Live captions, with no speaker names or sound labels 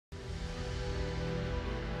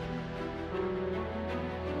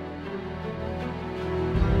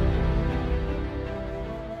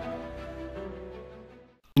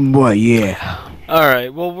But yeah.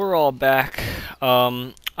 Alright, well, we're all back.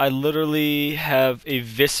 I literally have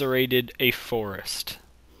eviscerated a forest.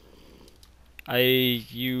 I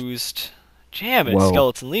used... Damn it, Whoa.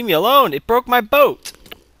 skeleton, leave me alone! It broke my boat!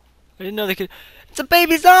 I didn't know they could... It's a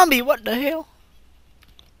baby zombie! What the hell?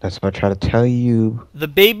 That's what I try to tell you. The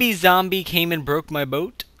baby zombie came and broke my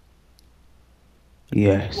boat? What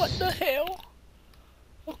Yes. the hell?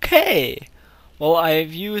 Okay. Well,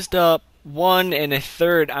 I've used up 1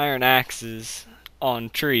 1/3 iron axes on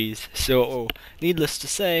trees, so needless to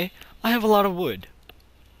say, I have a lot of wood.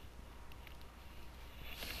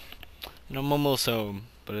 And I'm almost home,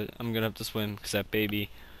 but I'm gonna have to swim because that baby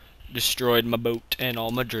destroyed my boat and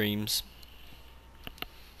all my dreams.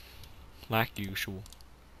 Like usual.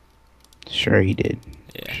 Sure he did.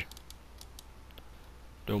 Yeah.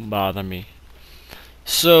 Don't bother me.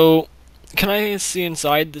 So, can I see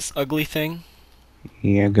inside this ugly thing?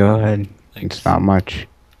 Yeah, go ahead. It's Thanks. not much.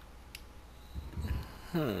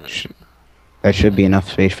 Huh. That should be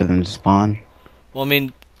enough space for them to spawn. Well, I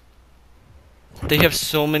mean, they have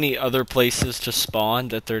so many other places to spawn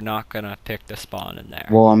that they're not gonna pick to spawn in there.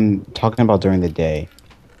 Well, I'm talking about during the day.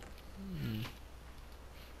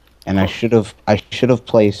 And Oh, I should have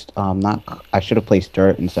placed not I should have placed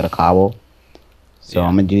dirt instead of cobble. So yeah.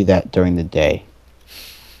 I'm gonna do that during the day.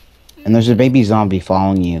 And there's a baby zombie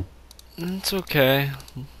following you. It's okay.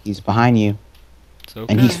 He's behind you. It's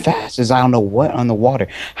And he's okay. fast as I don't know what on the water.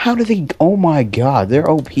 How do they... Oh my god, they're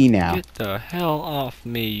OP now. Get the hell off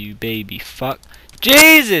me, you baby fuck.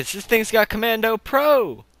 Jesus! This thing's got Commando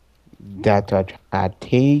Pro! That's what I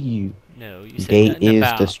tell you. No, you said They nothing is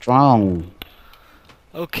the about. strong.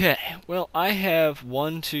 Okay, well, I have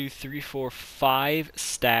 1, 2, 3, 4, 5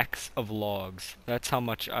 stacks of logs. That's how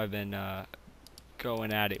much I've been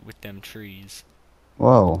going at it with them trees.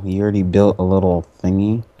 Whoa, you already built a little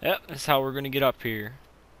thingy. Yep, that's how we're gonna get up here.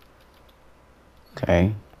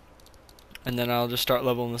 Okay. And then I'll just start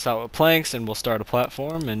leveling this out with planks, and we'll start a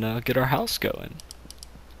platform and get our house going.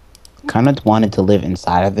 Kind of wanted to live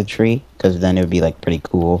inside of the tree, because then it would be like pretty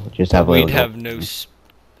cool. Just But have a we'd little... have no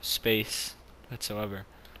space whatsoever.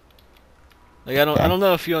 Like I Okay. don't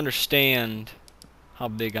know if you understand how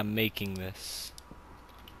big I'm making this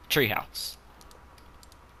treehouse.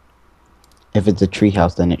 If it's a tree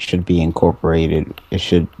house, then it should be incorporated.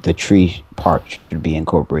 The tree part should be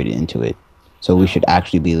incorporated into it. So we No. should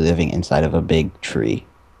actually be living inside of a big tree.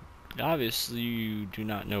 Obviously, you do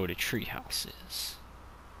not know what a treehouse is.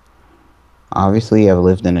 Obviously, I've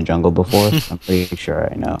lived in a jungle before. I'm pretty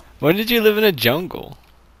sure I know. When did you live in a jungle?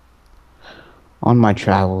 On my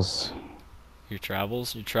travels Your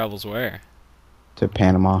travels? Your travels where? to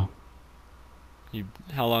Panama,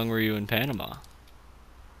 How long were you in Panama?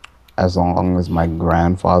 as long as my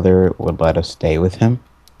grandfather would let us stay with him,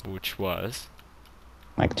 Which was?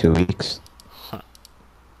 like 2 weeks. Huh.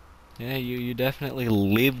 Yeah, you definitely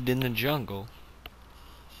lived in the jungle.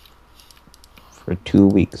 For 2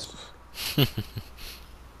 weeks.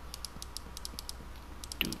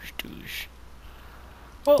 Douche, douche.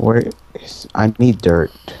 Well, Where is... I need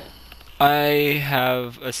dirt. I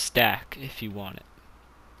have a stack if you want it.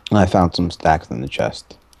 I found some stacks in the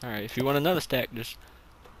chest. Alright, if you want another stack, just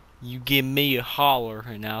you give me a holler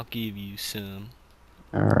and I'll give you some.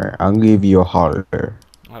 Alright, I'll give you a holler.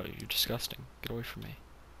 Oh, you're disgusting. Get away from me.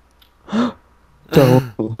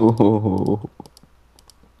 So...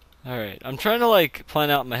 Alright, I'm trying to like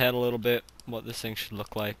plan out in my head a little bit what this thing should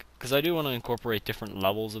look like. Because I do want to incorporate different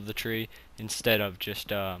levels of the tree instead of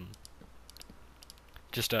just a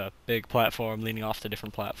big platform leaning off to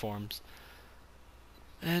different platforms.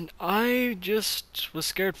 And I just was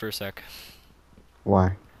scared for a sec.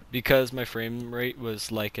 Why? Because my frame rate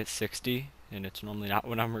was like at 60, and it's normally not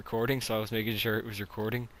when I'm recording, so I was making sure it was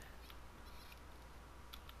recording.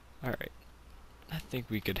 Alright. I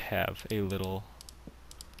think we could have a little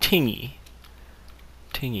tingy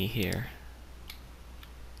here.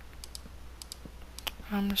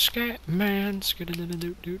 I'm a scat man,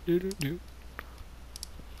 skidadoo-doo-doo-doo-doo.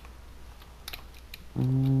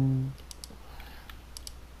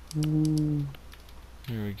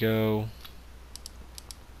 Here we go.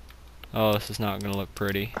 Oh, this is not gonna look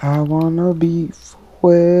pretty. I wanna be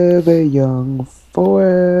forever young,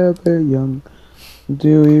 forever young.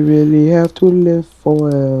 Do we really have to live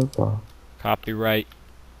forever? Copyright.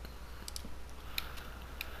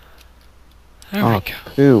 There we Oh, go.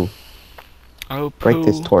 poo. Oh, Break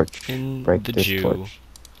this poo torch. in Break the this Jew. torch.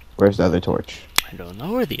 Where's the other torch? I don't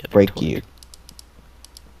know where the other Break torch. you.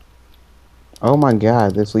 Oh my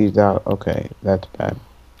god, this leaves out. Okay, that's bad.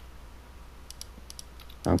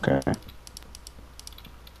 Okay.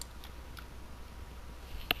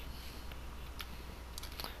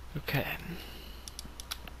 Okay.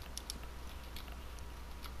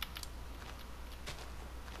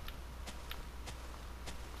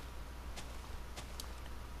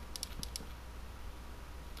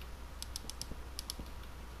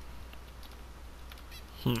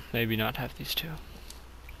 Maybe not have these two.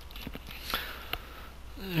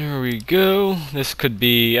 There we go. This could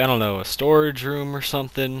be, I don't know, a storage room or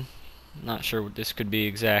something. Not sure what this could be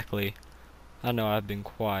exactly. I know I've been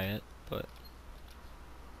quiet, but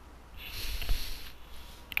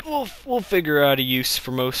we'll figure out a use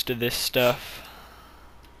for most of this stuff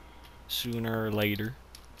sooner or later.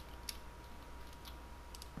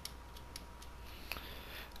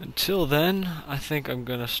 Until then, I think I'm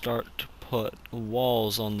gonna start to put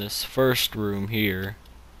walls on this first room here.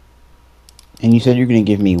 And you said you're gonna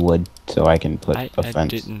give me wood so I can put a I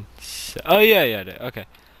fence. didn't say, oh yeah, I did. Okay.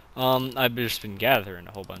 I've just been gathering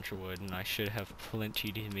a whole bunch of wood, and I should have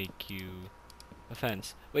plenty to make you a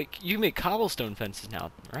fence. Wait, you can make cobblestone fences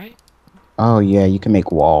now, right? Oh yeah, you can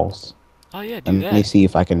make walls. Oh yeah, do Let me that. see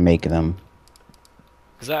if I can make them.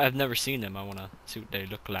 Because I've never seen them. I want to see what they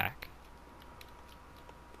look like.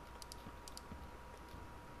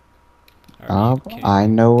 I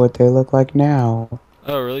know what they look like now.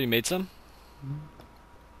 Oh, really? You made some?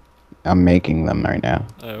 I'm making them right now.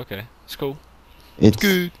 Oh, okay. It's cool. It's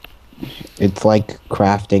good. It's like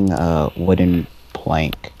crafting a wooden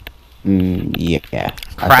plank. Yeah.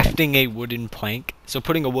 Crafting a wooden plank? So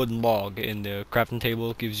putting a wooden log in the crafting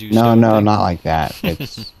table gives you No, stone no, thing? not like that.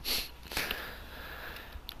 It's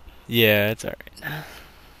yeah, it's alright.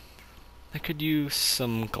 I could use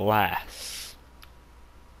some glass.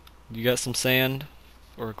 You got some sand?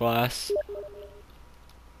 Or glass?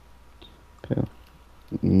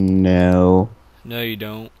 no. No, you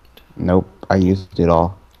don't. Nope, I used it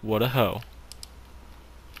all. What a hoe.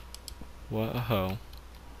 What a hoe.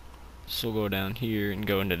 So we'll go down here and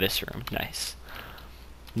go into this room. Nice.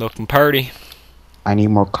 Looking party. I need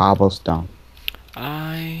more cobblestone.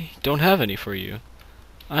 I don't have any for you.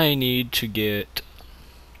 I need to get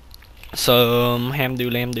some ham do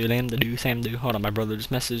lamb do lamb do sam do. Hold on, my brother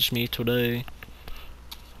just messaged me today.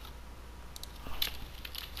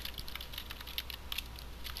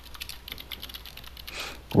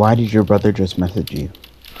 Why did your brother just message you?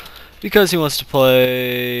 Because he wants to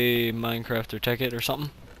play Minecraft or Tekkit or something.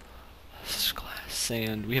 Glass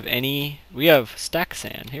sand. We have any? We have stack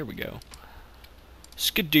sand. Here we go.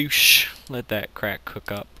 Skadoosh. Let that crack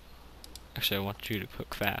cook up. Actually, I want you to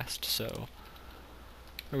cook fast, so.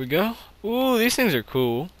 Here we go. Ooh, these things are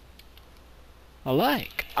cool. I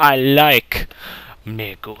like.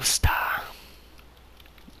 Me gusta.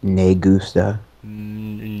 Ne gusta.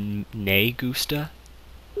 Ne gusta?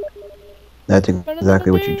 That's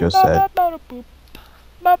exactly what you just said.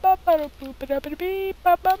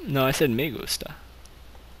 No, I said me gusta.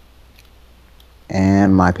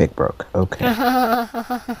 And my pick broke. Okay. Ha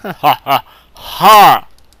ha ha!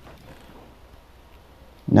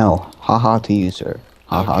 No. Haha to you, sir.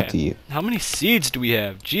 Haha to you. How many seeds do we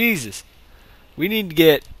have? Jesus. We need to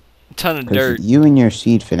get a ton of dirt. You and your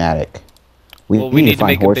seed fanatic. We need to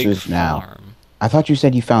find make horses a big farm. now. I thought you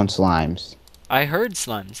said you found slimes. I heard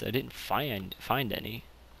slimes. I didn't find any.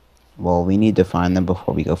 Well, we need to find them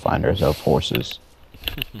before we go find ourselves horses.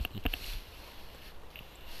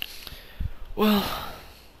 Well,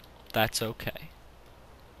 that's okay.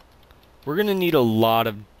 We're gonna need a lot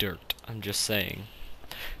of dirt, I'm just saying.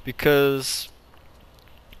 Because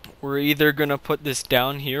we're either gonna put this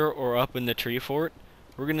down here or up in the tree fort.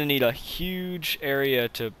 We're gonna need a huge area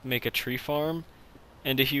to make a tree farm,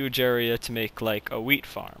 and a huge area to make, like, a wheat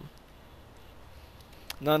farm.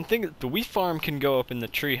 Now I'm thinking the wheat farm can go up in the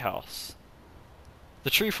tree house.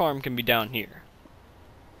 The tree farm can be down here.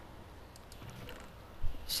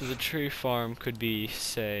 So the tree farm could be,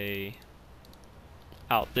 say,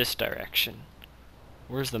 out this direction.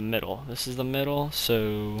 Where's the middle? This is the middle,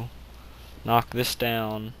 so knock this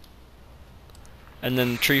down. And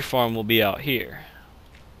then the tree farm will be out here.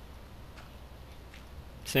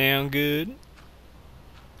 Sound good?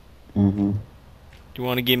 Mm-hmm. Do you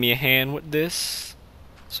want to give me a hand with this?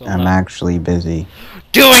 So I'm actually busy.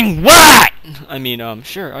 Doing what? I mean,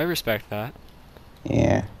 sure, I respect that.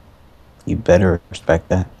 Yeah. You better respect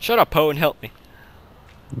that. Shut up, Poe, and help me.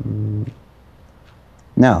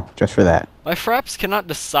 No, just for that. My Fraps cannot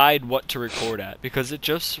decide what to record at because it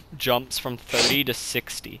just jumps from 30 to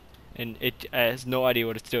 60. And it has no idea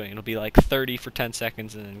what it's doing. It'll be like 30 for 10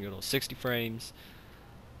 seconds and then go to 60 frames.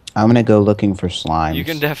 I'm gonna go looking for slimes. You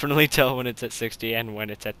can definitely tell when it's at 60 and when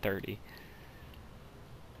it's at 30.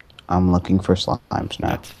 I'm looking for slimes now.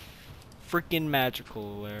 That's freaking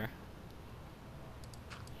magical there.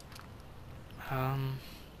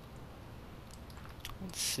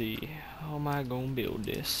 Let's see. How am I gonna build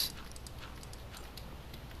this?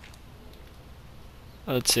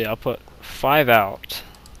 Let's see. I'll put 5 out.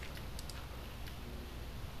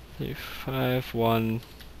 3, 5, 1,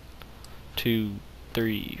 2,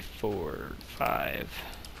 3, 4, 5.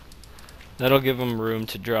 That'll give them room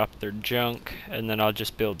to drop their junk, and then I'll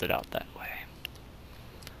just build it out that way.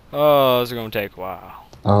 Oh, this is gonna take a while.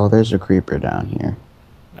 Oh, there's a creeper down here.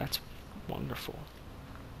 That's wonderful.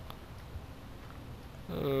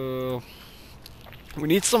 We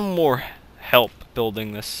need some more help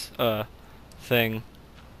building this thing,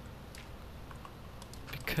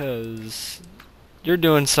 because you're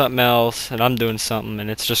doing something else and I'm doing something, and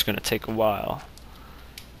it's just gonna take a while.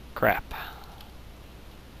 Crap.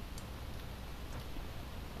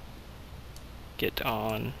 Get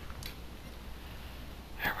on.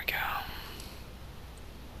 There we go.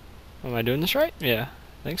 Am I doing this right? Yeah,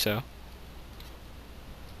 I think so.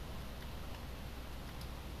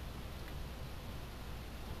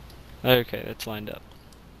 Okay, that's lined up.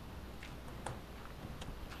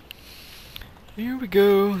 Here we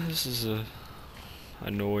go. This is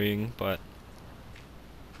annoying, but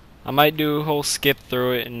I might do a whole skip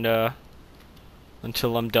through it and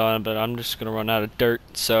until I'm done, but I'm just gonna run out of dirt,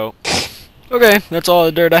 so okay, that's all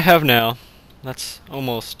the dirt I have now. That's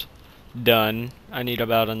almost done. I need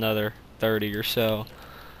about another 30 or so,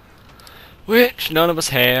 which none of us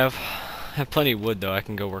have. I have plenty of wood though. I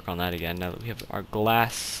can go work on that again now that we have our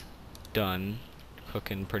glass done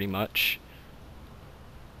cooking pretty much.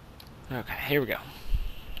 Okay, here we go.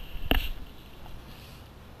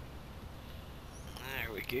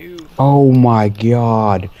 There we go. Oh my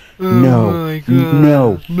god. No. my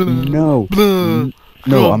No. Blah, No. blah.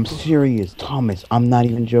 No, I'm serious. Thomas, I'm not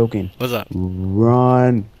even joking. What's up?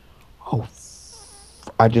 Run. Oh,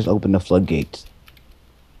 I just opened the floodgates.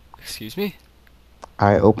 Excuse me?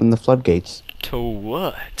 I opened the floodgates. To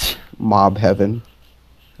what? Mob heaven.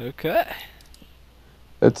 Okay.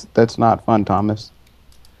 That's not fun, Thomas.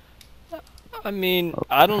 I mean,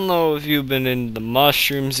 I don't know if you've been in the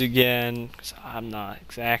mushrooms again, 'cause I'm not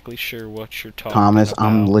exactly sure what you're talking Thomas, about.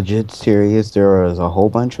 I'm legit serious. There is a whole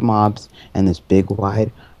bunch of mobs in this big,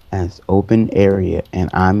 wide, and open area,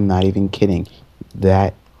 and I'm not even kidding.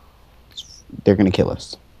 That they're gonna kill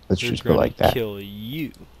us. Let's They're just go gonna like that. kill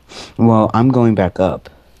you. Well, I'm going back up,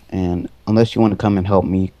 and unless you want to come and help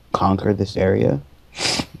me conquer this area.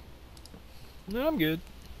 No, I'm good.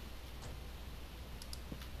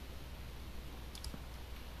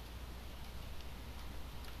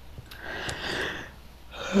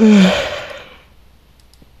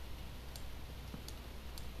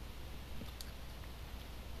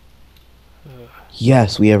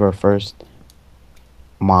 Yes, we have our first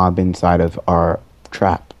mob inside of our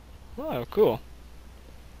trap. Oh, cool.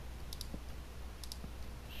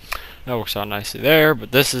 That works out nicely there,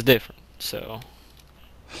 but this is different, so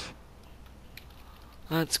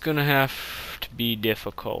that's gonna have to be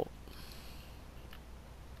difficult.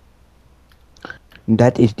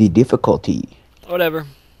 That is the difficulty. Whatever.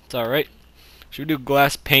 It's alright. Should we do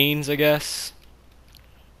glass panes, I guess?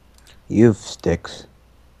 You have sticks.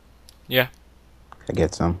 Yeah. I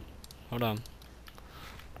get some. Hold on.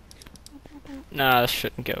 Nah, this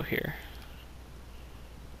shouldn't go here.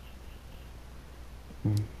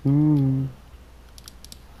 Hmm.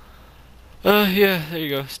 Yeah, there you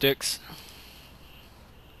go, sticks.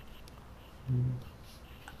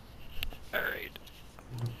 Alright.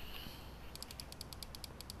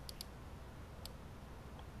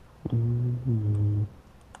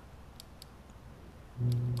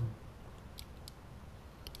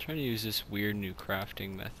 Trying to use this weird new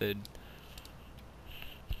crafting method.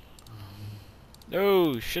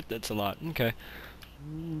 Oh shit, that's a lot. Okay.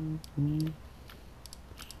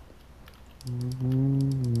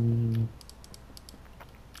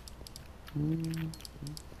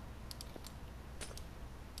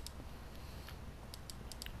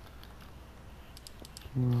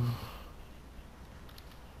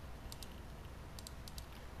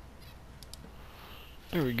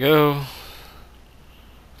 There we go.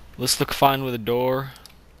 Let's look fine with a door.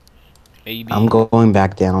 Maybe. I'm going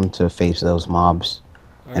back down to face those mobs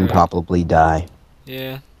and Alright. probably die.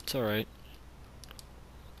 Yeah, it's alright.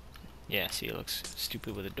 Yeah, see, it looks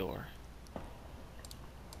stupid with a door.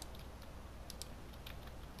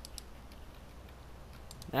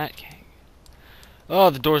 That can't. Oh,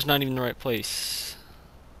 the door's not even the right place.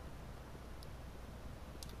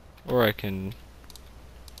 Or I can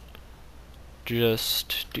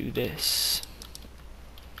just do this.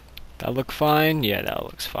 That look fine? Yeah, that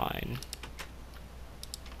looks fine.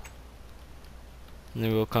 And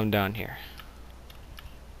then we'll come down here.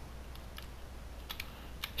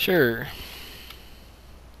 Sure.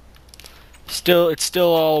 It's still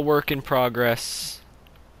all work in progress.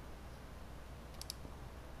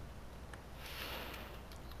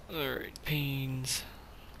 Alright, beans.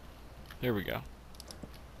 There we go.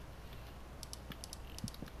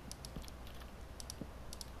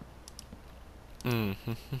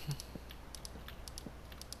 Mm-hmm.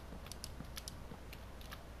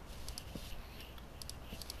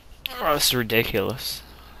 Oh, this is ridiculous.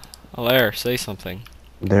 Alaire, say something.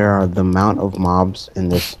 The amount of mobs in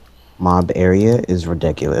this mob area is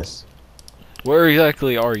ridiculous. Where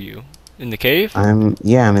exactly are you? In the cave? I'm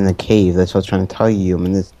in the cave. That's what I was trying to tell you. I'm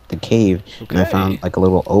in the cave, and I Okay. found like a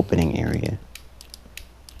little opening area.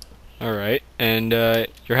 Alright, and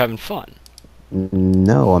you're having fun.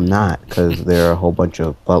 No, I'm not, because there are a whole bunch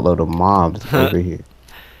of buttload of mobs over here.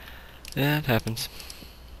 Yeah, it happens.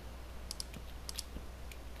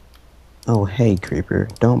 Oh, hey, creeper,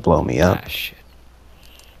 don't blow me up. Ah, shit.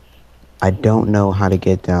 I don't know how to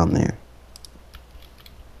get down there.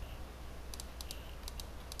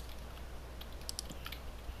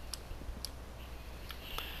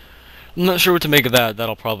 I'm not sure what to make of that.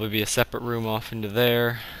 That'll probably be a separate room off into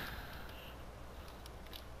there.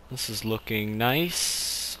 This is looking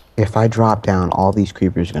nice. If I drop down, all these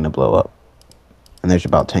creepers are gonna blow up. And there's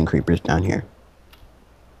about 10 creepers down here.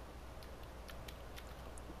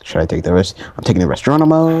 Should I take the risk? I'm taking the risk. Ah,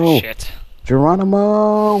 Geronimo! shit.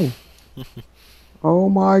 Geronimo! Oh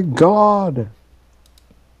my god!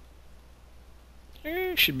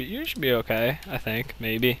 You should be okay, I think.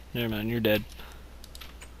 Maybe. Never mind, you're dead.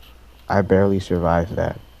 I barely survived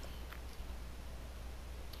that.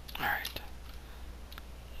 Alright.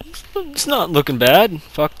 It's not looking bad.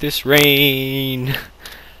 Fuck this rain.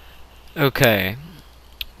 Okay.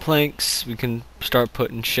 Planks, we can start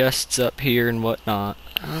putting chests up here and whatnot.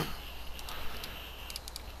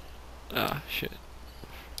 Ah, shit.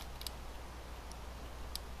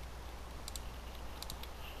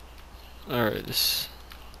 Alright, this...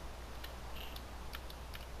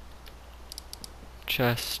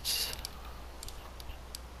 chests.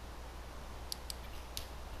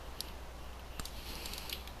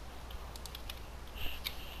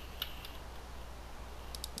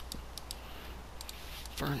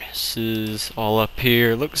 Furnaces all up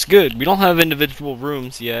here. Looks good. We don't have individual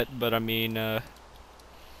rooms yet, but I mean,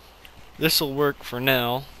 this'll work for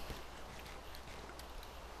now.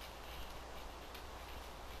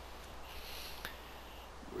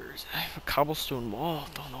 Where's I have a cobblestone wall?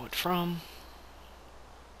 Don't know it from.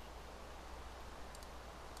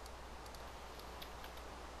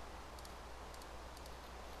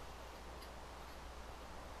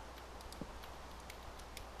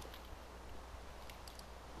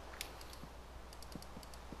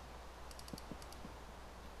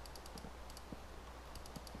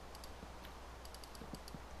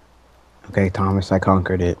 Okay, Thomas, I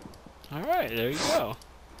conquered it. Alright, there you go.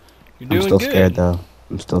 You're I'm doing still good. scared, though.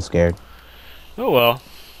 I'm still scared. Oh well.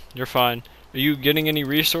 You're fine. Are you getting any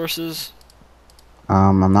resources?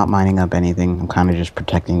 I'm not mining up anything. I'm kind of just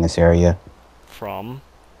protecting this area. From?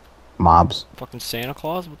 Mobs. Fucking Santa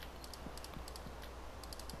Claus?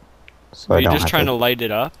 So Are I you don't just have trying to to... light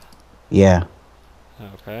it up? Yeah.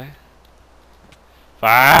 Okay.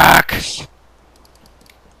 Fuck!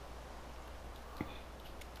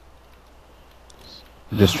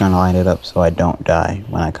 I'm just trying to light it up so I don't die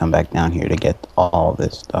when I come back down here to get all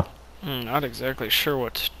this stuff. Not exactly sure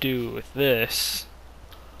what to do with this.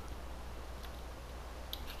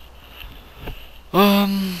 I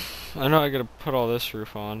know I gotta put all this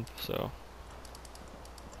roof on, so.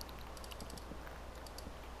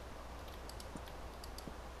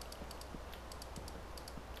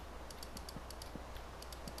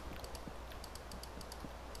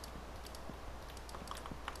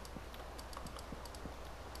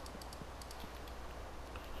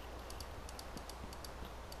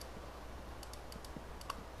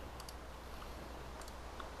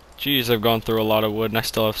 Jeez, I've gone through a lot of wood and I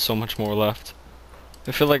still have so much more left.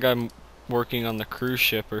 I feel like I'm working on the cruise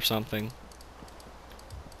ship or something.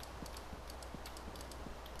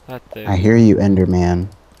 That thing. I hear you, Enderman.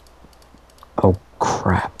 Oh,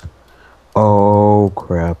 crap. Oh,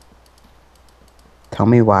 crap. Tell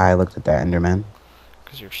me why I looked at that, Enderman.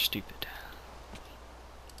 Because you're stupid.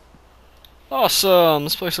 Awesome!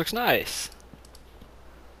 This place looks nice.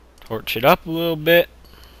 Torch it up a little bit.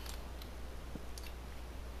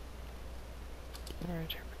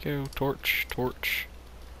 Alright, here we go. Torch, torch.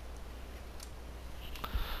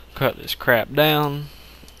 Cut this crap down.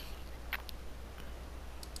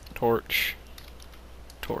 Torch.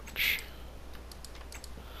 Torch.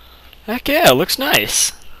 Heck yeah, it looks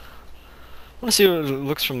nice. I want to see what it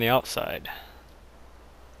looks from the outside.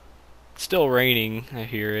 It's still raining, I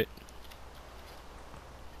hear it.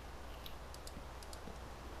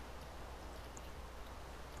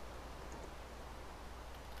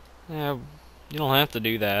 Yeah, you don't have to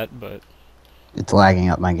do that, but It's lagging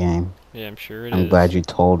up my game. yeah, I'm sure it I'm is. glad you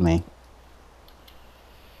told me.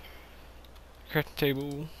 Crack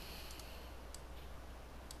table.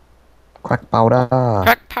 Crack powder.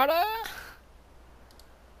 Crack powder!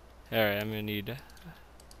 Alright, I'm gonna need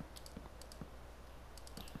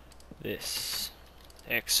this.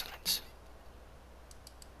 Excellent.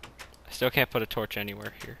 I still can't put a torch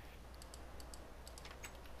anywhere here.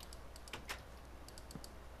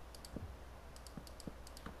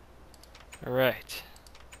 Alright.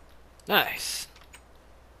 Nice.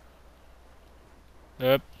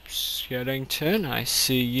 Up, Skellington, I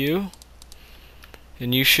see you.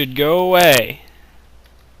 And you should go away.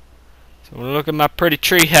 So look at my pretty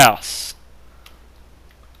tree house.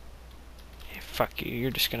 Hey, fuck you, you're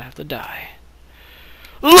just gonna have to die.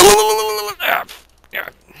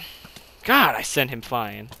 God, I sent him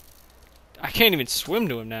flying. I can't even swim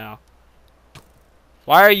to him now.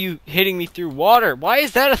 Why are you hitting me through water? Why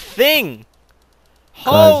is that a thing?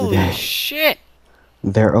 Holy shit!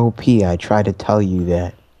 They're OP. I try to tell you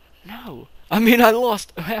that. No. I mean, I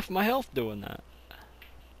lost half my health doing that.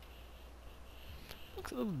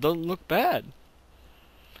 Doesn't look bad.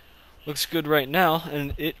 Looks good right now,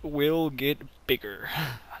 and it will get bigger.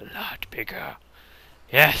 A lot bigger.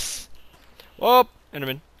 Yes! Whoop!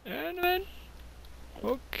 Enderman. Enderman.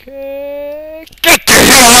 Okay. Get the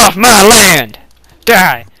hell off my land!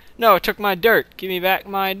 Die! No, it took my dirt. Give me back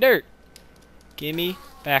my dirt. Give me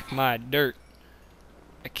back my dirt.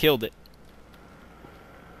 I killed it.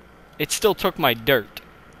 It still took my dirt.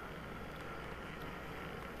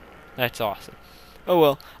 That's awesome. Oh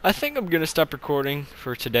well, I think I'm gonna stop recording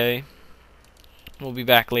for today. We'll be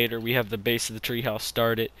back later. We have the base of the treehouse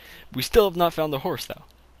started. We still have not found the horse though.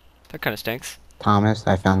 That kind of stinks. Thomas,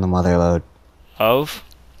 I found the mother lode. Of?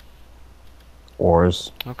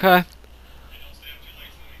 Ores. Okay.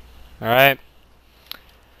 Alright.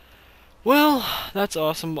 Well, that's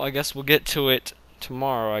awesome. I guess we'll get to it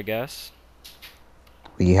tomorrow, I guess.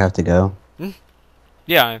 Will you have to go?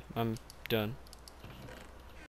 Yeah, I'm done.